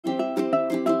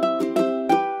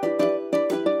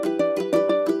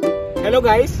Hello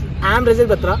guys, I am Rajat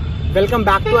Batra. Welcome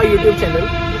back to our YouTube channel.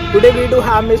 Today we do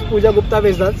have Miss Puja Gupta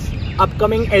with us,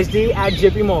 upcoming SDE at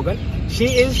JP Morgan. She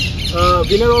is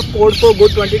winner of Code for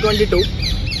Good 2022.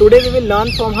 Today we will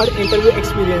learn from her interview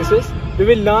experiences. We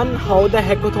will learn how the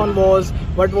hackathon was,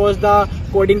 what was the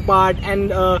coding part,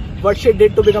 and what she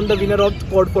did to become the winner of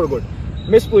Code for Good.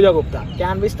 Miss Puja Gupta,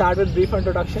 can we start with brief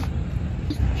introduction?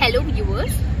 Hello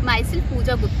viewers, myself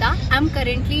Puja Gupta. I am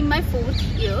currently in my 4th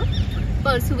year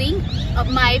pursuing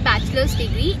my bachelor's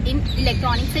degree in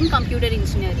electronics and computer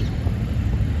engineering.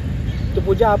 तो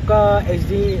पूजा आपका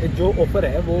SDE जो offer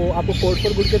है वो आपको code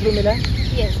for good के through मिला है?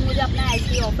 Yes, मुझे अपना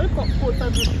SDE offer code for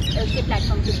good के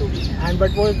प्लेटफॉर्म के थ्रू मिला है. And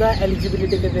what was the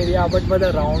eligibility criteria? What were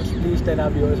the rounds? Please tell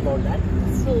our viewers about that.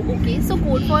 So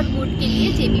code for good के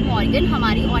लिए JP Morgan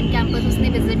हमारी ऑन कैंपस उसने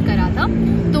visit करा था.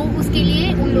 तो उसके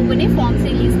लिए उन लोगों ने फॉर्म्स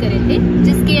रिलीज करे थे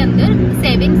जिसके अंदर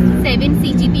 7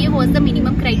 CGPA was the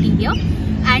minimum criteria,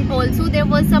 and also there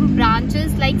were some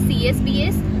branches like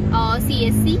CSBS,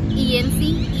 CSC,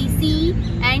 EMC, ECE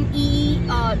and EE,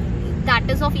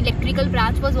 that is of electrical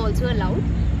branch, was also allowed.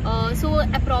 So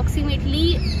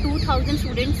approximately 2000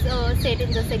 students sat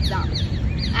in this exam,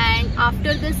 and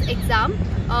after this exam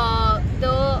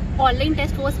the online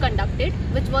test was conducted,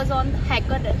 which was on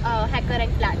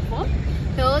HackerRank platform.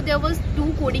 So there was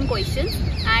 2 coding questions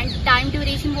and time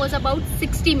duration was about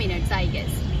 60 minutes, I guess.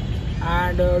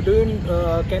 And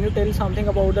can you tell something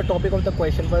about the topic of the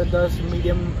question? Was the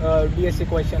medium DSA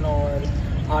question or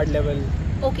hard level?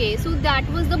 Okay, so that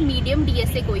was the medium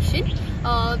DSA question.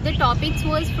 The topics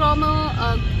was from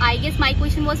I guess my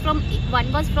question was from,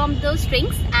 one was from the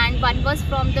strings and one was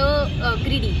from the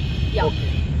greedy. Yeah.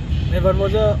 Okay. And one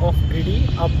was of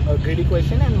greedy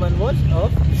question and one was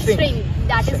of string.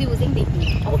 That is using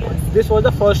DP. Okay. This was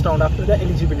the first round after the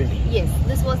eligibility. Yes,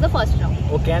 this was the first round.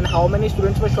 Okay, and how many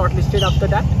students were shortlisted after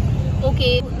that?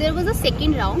 Okay, there was a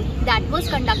second round that was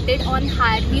conducted on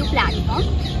HireView platform.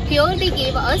 Here they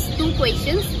gave us 2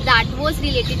 questions that was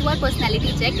related to our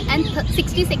personality check, and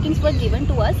 60 seconds were given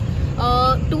to us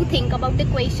to think about the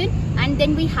question, and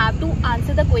then we have to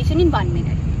answer the question in 1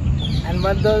 minute. And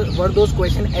were those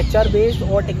questions HR based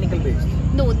or technical based?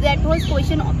 No, that was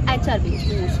question HR based.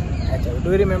 HR.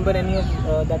 Do you remember any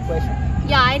of that question?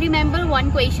 Yeah, I remember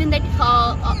one question that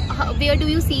where do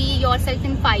you see yourself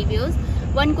in 5 years?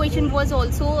 One question was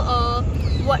also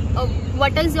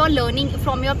what is your learning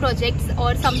from your projects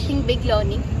or something big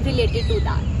learning related to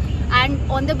that.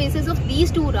 And on the basis of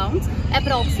these 2 rounds,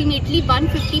 approximately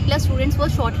 150 plus students were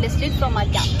shortlisted from our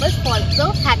campus for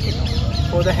the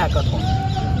hackathon. For the hackathon.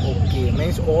 Okay,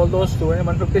 means all those students,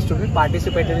 150 students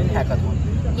participated in hackathon.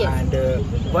 Yes.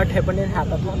 And what happened in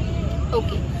hackathon?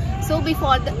 Okay, so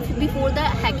before the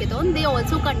hackathon, they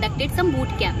also conducted some boot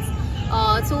camps.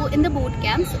 So in the boot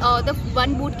camps, the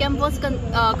one boot camp was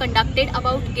conducted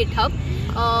about GitHub.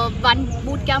 One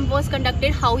boot camp was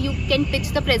conducted how you can pitch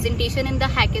the presentation in the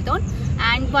hackathon,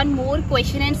 and one more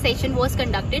question and session was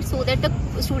conducted so that the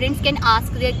students can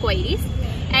ask their queries.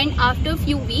 And after a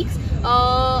few weeks,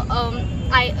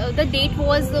 the date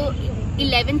was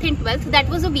 11th and 12th. That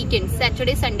was a weekend,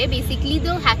 Saturday, Sunday. Basically,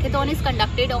 the hackathon is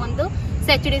conducted on the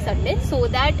Saturday, Sunday, so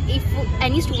that if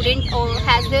any student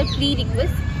has their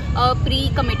pre-requests,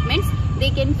 pre-commitments,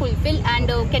 they can fulfill and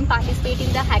can participate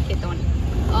in the hackathon.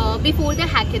 Before the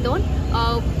hackathon,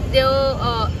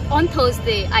 on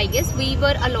Thursday, I guess, we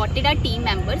were allotted our team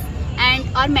members and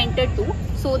our mentor too,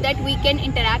 so that we can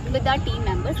interact with our team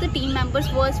members. The team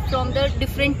members was from the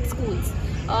different schools,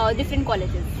 different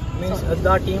colleges. Means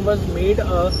the team was made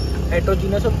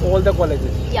heterogeneous of all the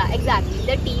colleges. Yeah, exactly.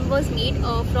 The team was made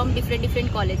from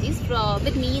different colleges.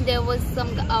 With me, there was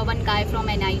one guy from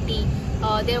NIT.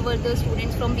 There were the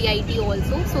students from VIT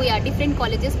also. So yeah, different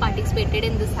colleges participated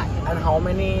in this hackathon. And how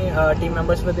many team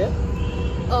members were there?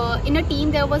 In a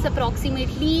team, there was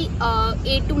approximately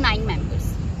 8 to 9 members.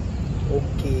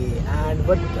 Okay, and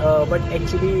what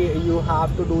actually you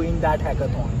have to do in that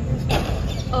hackathon?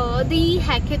 The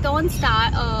hackathon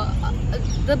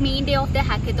the main day of the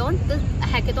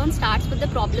hackathon starts with the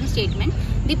problem statement.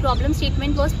 The problem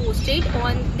statement was posted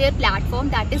on their platform,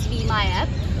 that is Be My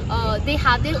App. They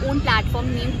have their own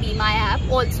platform named Be My App.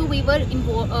 Also, we were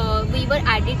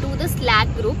added to the Slack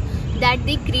group that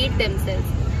they create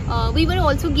themselves. We were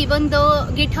also given the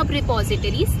GitHub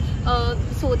repositories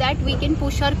so that we can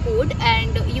push our code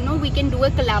and we can do a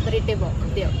collaborative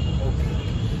work there.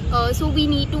 So we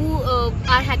need to,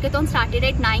 our hackathon started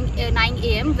at 9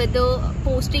 AM with the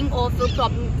posting of the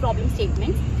problem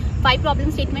statements. 5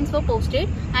 problem statements were posted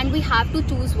and we have to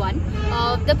choose one.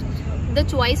 The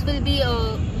choice will be,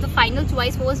 the final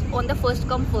choice was on the first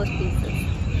come first basis.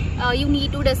 you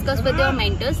need to discuss with your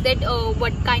mentors that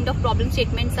what kind of problem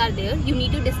statements are there. You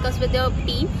need to discuss with your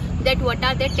team that what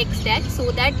are their tech stack,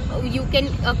 so that you can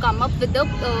come up with the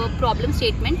problem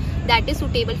statement that is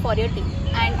suitable for your team.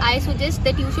 And I suggest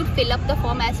that you should fill up the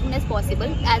form as soon as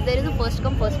possible, as there is a first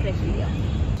come first criteria.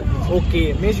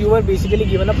 Okay, means you were basically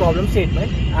given a problem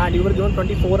statement and you were given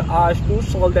 24 hours to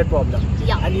solve that problem.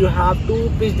 Yeah. And you have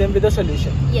to pitch them with a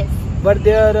solution. Yes. Were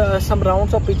there some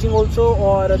rounds of pitching also,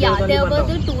 or yeah, there were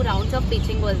round? the 2 rounds of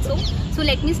pitching also. So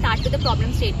let me start with the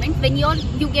problem statement. When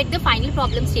you get the final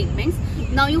problem statements,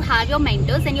 now you have your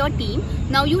mentors and your team.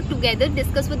 Now you together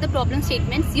discuss with the problem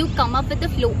statements. You come up with the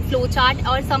flow chart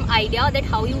or some idea that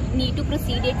how you need to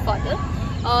proceed it further.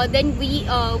 Then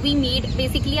we made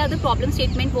basically the problem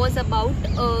statement was about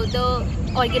the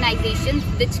organization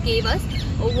which gave us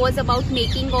was about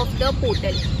making of the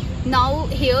portal. Now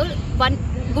here one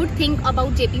good thing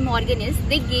about JP Morgan is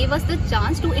they gave us the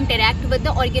chance to interact with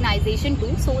the organization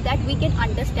too, so that we can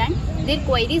understand their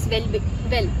queries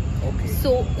well. Okay.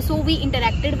 So we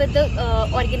interacted with the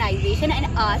organization and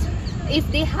asked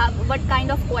if they have what kind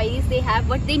of queries they have,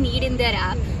 what they need in their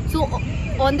app. So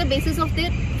on the basis of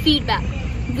their feedback,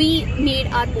 we made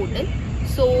our portal.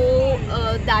 So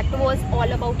that was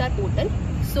all about our portal.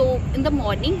 So in the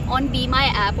morning on Be My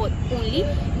App only,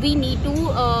 we need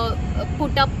to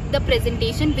put up the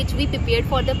presentation which we prepared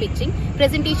for the pitching.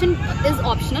 Presentation is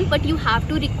optional, but you have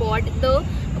to record the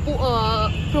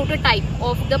prototype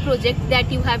of the project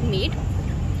that you have made.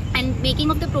 And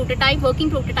making of the prototype, working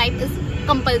prototype is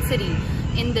compulsory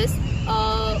in this.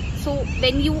 So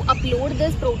when you upload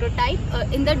this prototype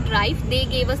in the drive, they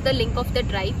gave us the link of the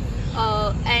drive,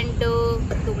 and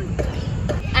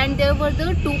there were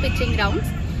the 2 pitching rounds.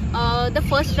 The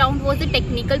first round was the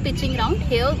technical pitching round.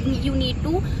 Here you need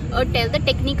to tell the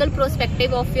technical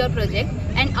perspective of your project,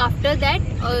 and after that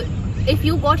if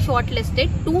you got shortlisted,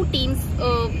 2 teams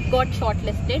got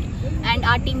shortlisted and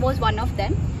our team was one of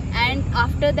them. And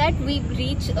after that we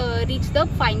reach the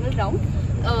final round.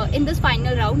 In this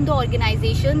final round, the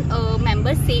organization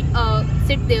members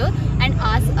sit there and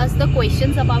ask us the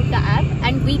questions about the app,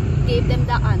 and we gave them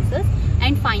the answers,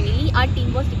 and finally our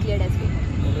team was declared as winner.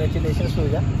 Congratulations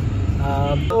पूजा.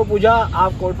 तो पूजा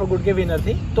आप code for good के winner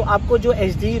थी, तो आपको जो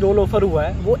SDE role offer हुआ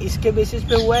है वो इसके बेसिस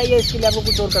पे हुआ है या इसके लिए आपको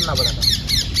कुछ और करना पड़ा था?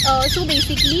 So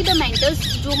basically the mentors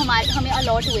जो हमें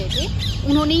अलॉट हुए थे,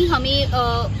 उन्होंने ही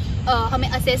हमें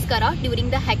असेस करा during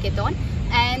the hackathon,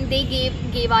 and they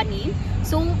gave our name.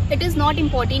 So it is not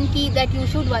important that you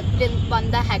should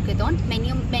won the hackathon.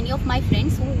 Many of my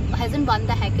friends who hasn't won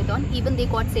the hackathon, even they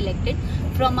got selected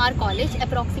from our college.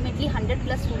 Approximately 100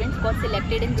 plus students got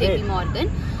selected in JP Morgan.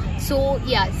 So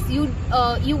yes, you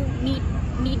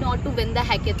need not to win the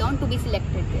hackathon to be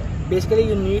selected there. Basically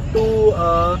you need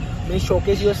to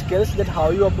showcase your skills, that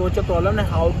how you approach a problem and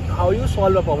how you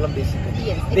solve a problem basically.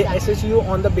 Yes, exactly. They assess you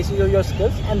on the basis of your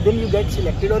skills, and then you get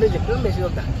selected or rejected on the basis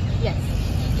of that. Yes.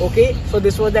 Okay, so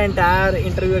this was the entire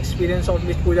interview experience of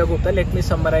Miss Puja Gupta. Let me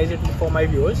summarize it for my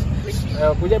viewers.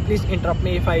 Puja, please interrupt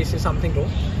me if I say something wrong.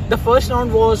 The first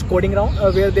round was coding round,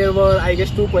 where there were, I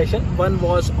guess, 2 questions. One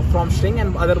was from string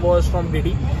and other was from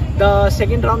DD. The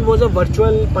second round was a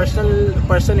virtual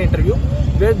personal interview,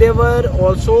 where there were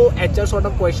also HR sort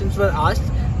of questions were asked,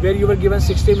 where you were given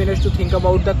 60 minutes to think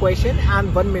about the question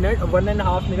and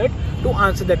 1.5 minutes to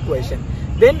answer that question.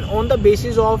 Then on the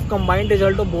basis of combined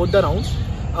result of both the rounds,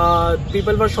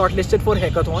 people were shortlisted for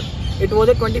hackathon. It was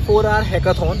a 24-hour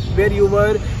hackathon where you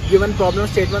were given problem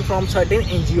statement from certain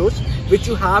NGOs which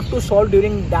you have to solve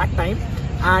during that time,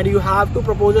 and you have to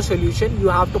propose a solution. You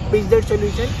have to pitch that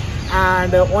solution,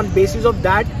 and on basis of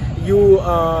that you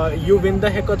win the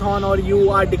hackathon, or you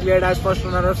are declared as first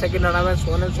runner, second runner, and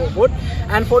so on and so forth.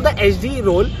 And for the SDE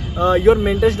role, your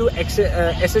mentors do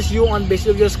assess you on basis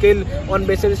of your skill, on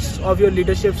basis of your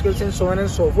leadership skills, and so on and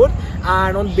so forth.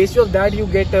 And on basis of that you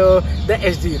get the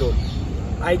SDE role.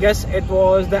 I guess it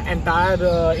was the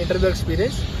entire interview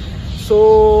experience. So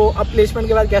अब placement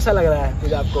के बाद कैसा लग रहा है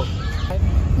मुझे आपको?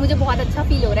 मुझे बहुत अच्छा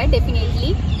फील हो रहा है.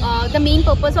 Definitely the main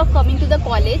purpose of coming to the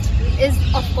college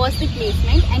is of course the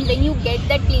placement, and when you get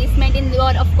that placement in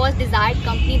your of course desired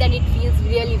company, then it feels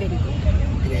really very good.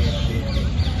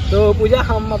 तो पूजा,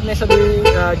 हम अपने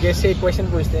सभी जैसे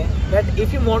question पूछते हैं that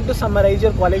if you want to summarise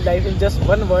your college life in just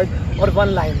 1 word or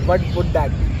 1 line, what would that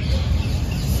be?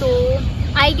 So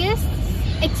I guess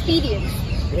experience.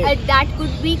 That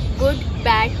could be good,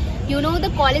 bad. You know, the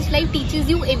college life teaches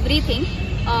you everything,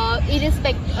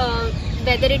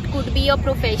 whether it could be a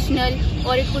professional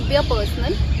or it could be a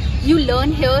personal. You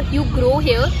learn here, you grow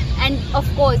here, and of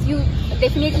course you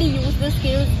definitely use the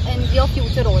skills in your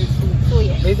future also. So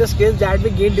yes. The skills that we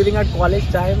gain during our college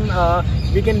time,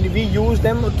 we use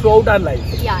them throughout our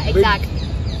life. Yeah, exactly.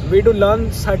 We do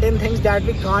learn certain things that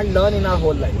we can't learn in our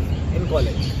whole life in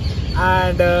college.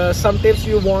 And some tips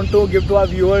you want to give to our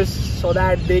viewers so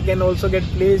that they can also get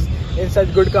placed in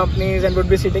such good companies and would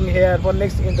be sitting here for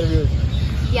next interviews.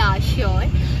 Yeah, sure.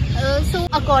 So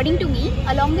according to me,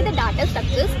 along with the data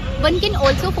structures, one can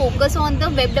also focus on the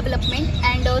web development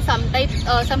and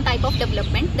some type of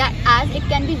development, that as it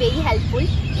can be very helpful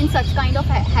in such kind of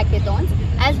hackathons,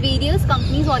 as various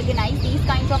companies organize these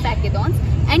kinds of hackathons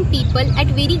and people at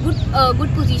very good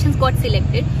positions got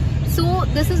selected. So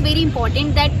this is very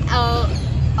important that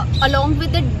along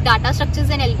with the data structures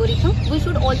and algorithm, we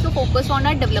should also focus on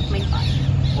our development part.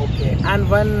 Okay, and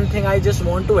one thing I just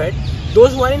want to add,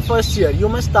 those who are in first year, you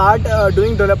must start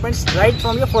doing developments right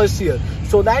from your first year,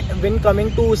 so that when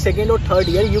coming to second or third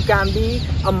year, you can be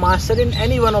a master in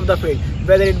any one of the field,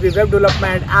 whether it be web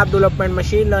development, app development,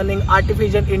 machine learning,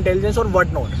 artificial intelligence or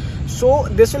what not. So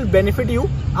this will benefit you.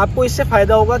 आपको इससे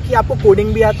फायदा होगा कि आपको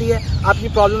coding भी आती है, आपकी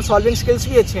प्रॉब्लम सॉल्विंग स्किल्स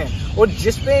भी अच्छे हैं, और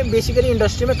जिस पे बेसिकली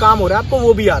इंडस्ट्री में काम हो रहा है आपको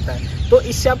वो भी आता है. तो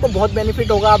इससे आपको बहुत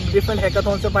बेनिफिट होगा. आप डिफरेंट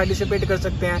हैकाथॉन्स में पार्टिसिपेट कर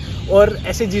सकते हैं और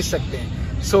ऐसे जीत सकते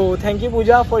हैं. So thank you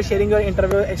Puja for sharing your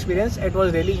interview experience. It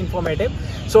was really informative.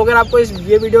 सो अगर आपको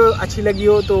ये वीडियो अच्छी लगी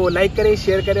हो तो लाइक करें,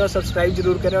 शेयर करें और सब्सक्राइब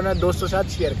जरूर करें और अपने दोस्तों के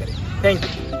साथ शेयर करें. Thank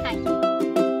you.